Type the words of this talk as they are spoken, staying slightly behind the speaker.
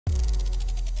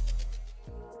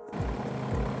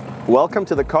Welcome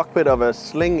to the cockpit of a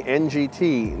Sling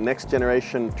NGT next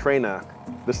generation trainer.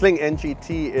 The Sling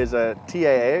NGT is a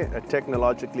TAA, a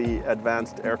technologically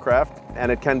advanced aircraft,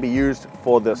 and it can be used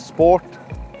for the sport,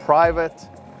 private,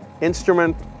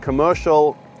 instrument,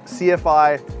 commercial,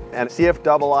 CFI and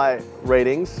CFII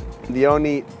ratings. The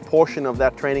only portion of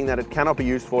that training that it cannot be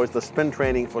used for is the spin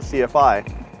training for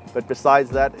CFI. But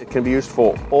besides that, it can be used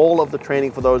for all of the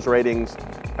training for those ratings,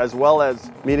 as well as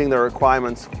meeting the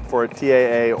requirements for a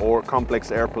TAA or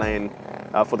complex airplane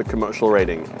for the commercial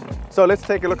rating. So let's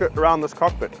take a look around this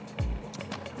cockpit.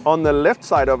 On the left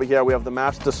side over here, we have the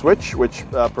master switch, which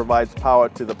provides power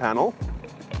to the panel.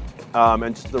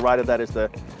 And just to the right of that is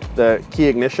the key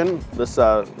ignition. This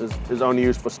is only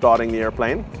used for starting the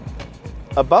airplane.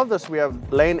 Above this, we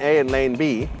have lane A and lane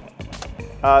B.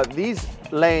 These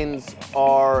lanes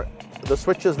are the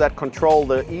switches that control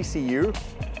the ECU,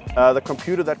 the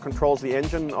computer that controls the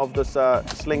engine of this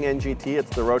Sling NGT. It's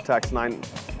the Rotax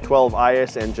 912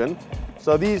 IS engine.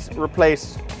 So these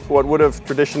replace what would have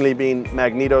traditionally been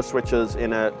magneto switches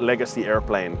in a legacy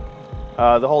airplane.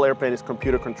 The whole airplane is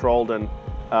computer controlled, and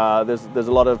there's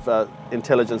a lot of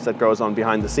intelligence that goes on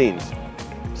behind the scenes.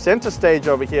 Center stage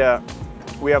over here,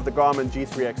 we have the Garmin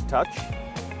G3x Touch.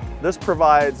 This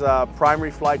provides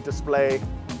primary flight display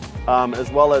as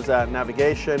well as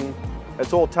navigation.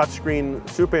 It's all touchscreen,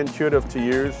 super intuitive to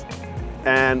use,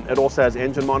 and it also has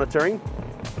engine monitoring.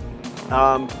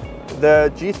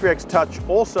 The G3x Touch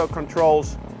also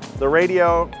controls the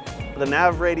radio, the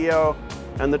nav radio,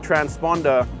 and the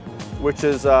transponder, which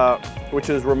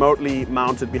is remotely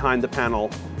mounted behind the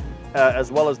panel,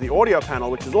 as well as the audio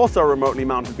panel, which is also remotely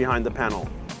mounted behind the panel.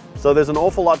 So there's an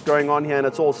awful lot going on here, and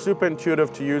it's all super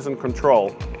intuitive to use and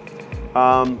control.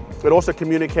 It also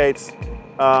communicates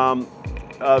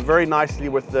very nicely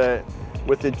with the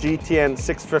GTN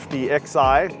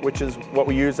 650XI, which is what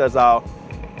we use as our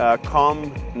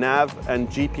COM, nav, and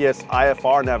GPS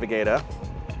IFR navigator.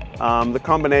 The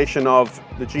combination of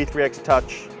the G3x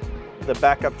Touch, the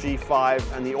Backup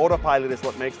G5, and the Autopilot is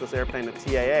what makes this airplane a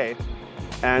TAA.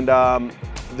 And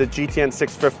the GTN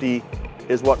 650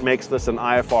 is what makes this an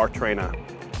IFR trainer.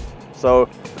 So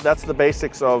that's the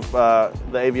basics of the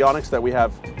avionics that we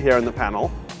have here in the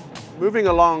panel. Moving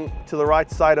along to the right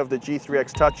side of the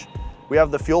G3x Touch, we have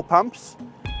the fuel pumps,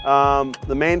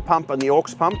 the main pump and the aux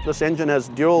pump. This engine has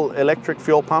dual electric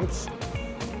fuel pumps.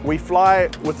 We fly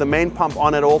with the main pump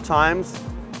on at all times,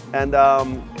 and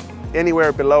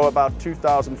anywhere below about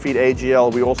 2,000 feet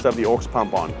AGL, we also have the aux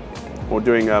pump on, or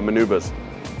doing maneuvers.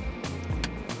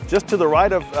 Just to the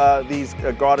right of these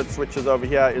guarded switches over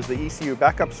here is the Ecu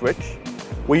Backup Switch.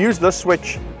 We use this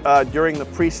switch during the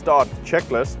pre-start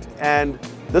checklist, and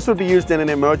this would be used in an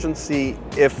emergency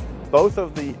if both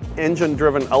of the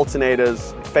engine-driven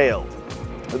alternators failed.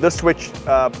 This switch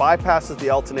bypasses the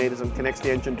alternators and connects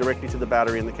the engine directly to the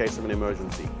battery in the case of an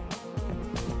emergency.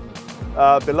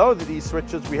 Below these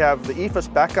switches, we have the Efus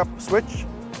Backup Switch.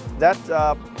 That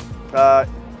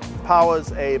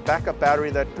powers a backup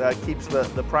battery that keeps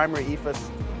the primary Efus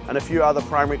and a few other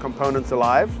primary components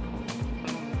alive.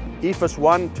 Efus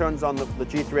 1 turns on the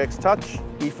G3x Touch.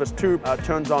 Efus 2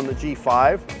 turns on the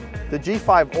G5. The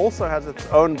G5 also has its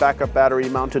own backup battery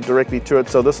mounted directly to it,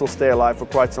 so this will stay alive for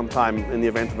quite some time in the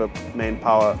event of a main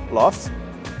power loss.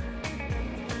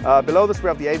 Below this we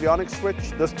have the Avionics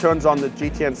Switch. This turns on the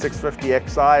GTN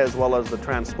 650XI as well as the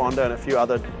transponder and a few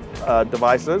other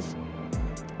devices.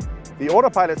 The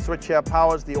Autopilot switch here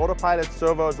powers the Autopilot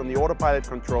servos and the Autopilot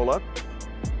controller.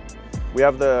 We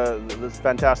have this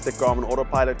fantastic Garmin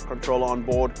Autopilot controller on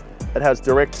board. It has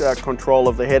direct control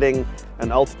of the heading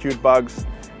and altitude bugs,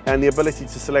 and the ability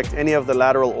to select any of the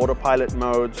lateral autopilot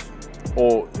modes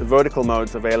or vertical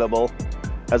modes available,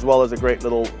 as well as a great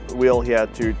little wheel here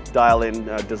to dial in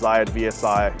desired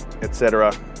VSI,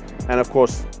 etc. And of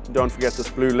course, don't forget this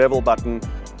blue level button.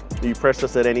 You press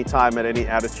this at any time, at any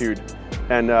attitude,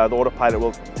 and the Autopilot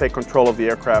will take control of the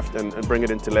aircraft and bring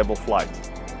it into level flight.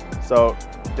 So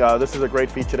this is a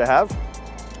great feature to have.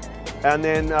 And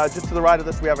then just to the right of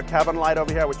this, we have a cabin light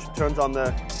over here, which turns on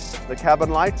the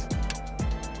cabin light.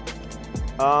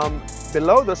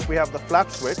 Below this, we have the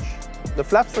flap switch. The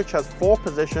flap switch has 4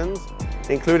 positions,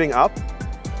 including up.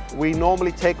 We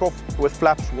normally take off with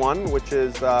flaps 1, which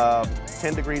is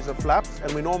 10 degrees of flaps,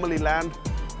 and we normally land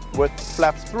with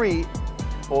flaps 3,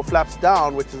 or flaps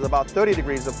down, which is about 30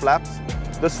 degrees of flaps.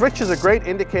 The switch is a great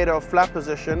indicator of flap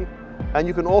position, and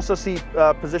you can also see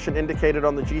position indicated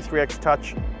on the G3x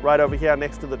Touch right over here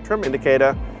next to the trim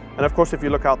indicator. And of course, if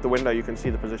you look out the window, you can see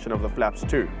the position of the flaps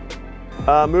too.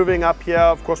 Moving up here,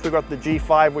 of course, we've got the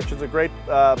G5, which is a great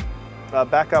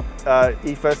backup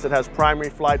Efus. It has primary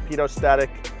flight, pitot-static,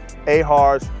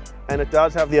 AHRS, and it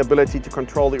does have the ability to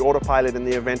control the autopilot in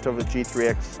the event of a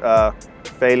G3x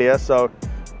failure. So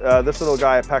this little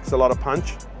guy packs a lot of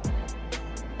punch.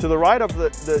 To the right of the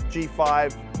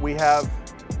G5, we have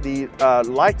the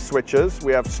light switches.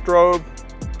 We have strobe,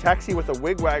 taxi with a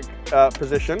wig-wag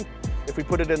position. If we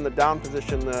put it in the down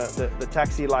position, the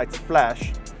taxi lights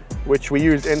flash, which we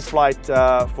use in flight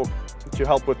to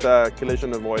help with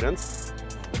collision avoidance.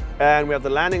 And we have the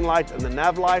landing light and the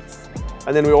nav lights.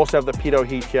 And then we also have the pitot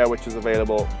heat here, which is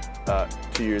available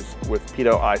to use with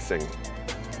pitot icing.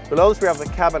 Below this, we have the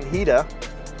cabin heater.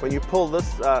 When you pull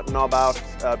this knob out,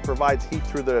 it provides heat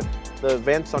through the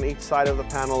vents on each side of the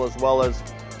panel, as well as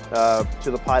to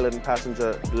the pilot and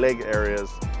passenger leg areas.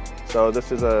 So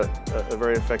this is a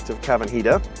very effective cabin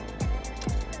heater.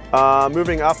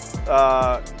 Moving up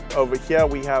over here,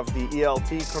 we have the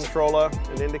ELT controller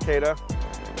and indicator,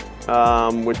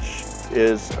 which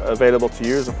is available to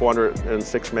use, a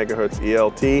 406 megahertz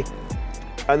ELT.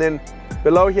 And then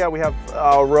below here we have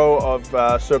our row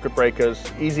of circuit breakers,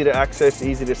 easy to access,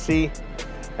 easy to see.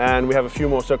 And we have a few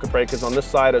more circuit breakers on this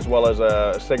side, as well as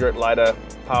a cigarette lighter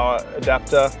power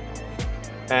adapter.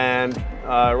 And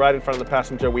right in front of the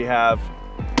passenger we have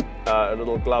a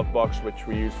little glove box, which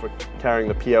we use for carrying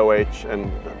the POH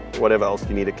and whatever else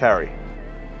you need to carry.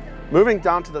 Moving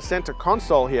down to the center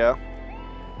console here,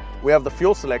 we have the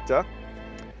fuel selector.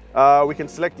 We can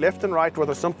select left and right with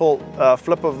a simple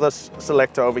flip of this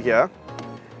selector over here.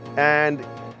 And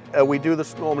we do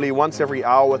this normally once every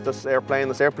hour with this airplane.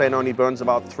 This airplane only burns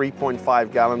about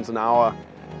 3.5 gallons an hour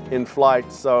in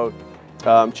flight, so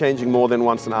changing more than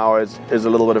once an hour is a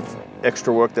little bit of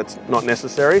extra work that's not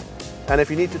necessary. And if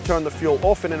you need to turn the fuel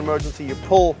off in an emergency, you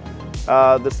pull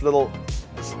this little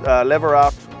lever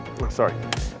out. Sorry.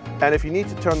 And if you need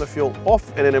to turn the fuel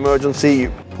off in an emergency,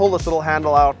 you pull this little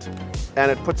handle out, and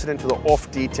it puts it into the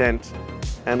off detent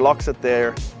and locks it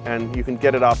there, and you can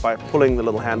get it out by pulling the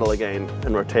little handle again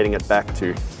and rotating it back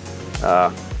to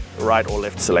right or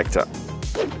left selector.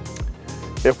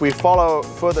 If we follow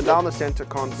further down the center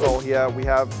console here, we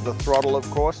have the throttle, of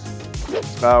course.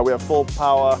 We have full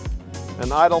power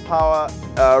and idle power,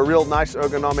 real nice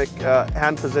ergonomic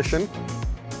hand position.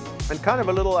 And kind of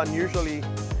a little unusually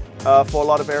for a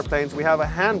lot of airplanes, we have a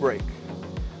handbrake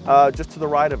just to the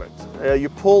right of it. You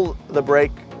pull the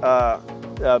brake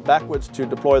backwards to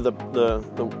deploy the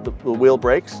wheel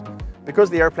brakes.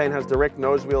 Because the airplane has direct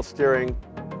nose wheel steering,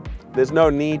 there's no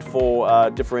need for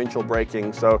differential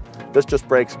braking, so this just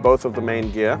brakes both of the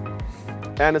main gear.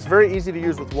 And it's very easy to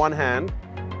use with one hand.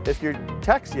 If you're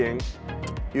taxiing,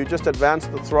 you just advance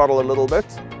the throttle a little bit.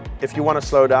 If you want to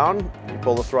slow down, you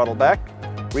pull the throttle back,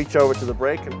 reach over to the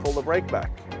brake and pull the brake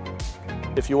back.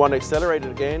 If you want to accelerate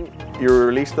it again, you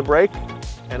release the brake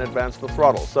and advance the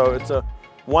throttle. So it's a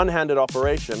one-handed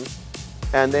operation.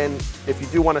 And then if you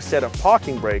do want to set a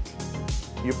parking brake,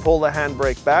 you pull the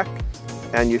handbrake back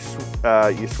and you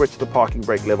switch the parking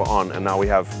brake lever on, and now we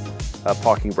have a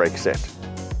parking brake set.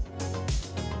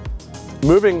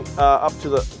 Moving up to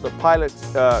the pilot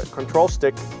control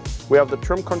stick, we have the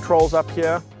trim controls up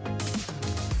here,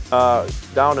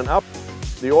 down and up,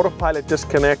 the autopilot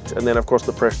disconnect, and then of course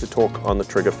the press to talk on the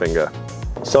trigger finger.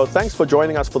 So thanks for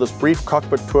joining us for this brief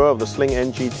cockpit tour of the Sling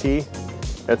NGT.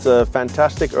 It's a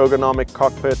fantastic ergonomic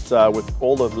cockpit with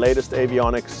all the latest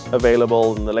avionics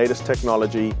available and the latest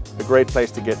technology. A great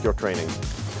place to get your training.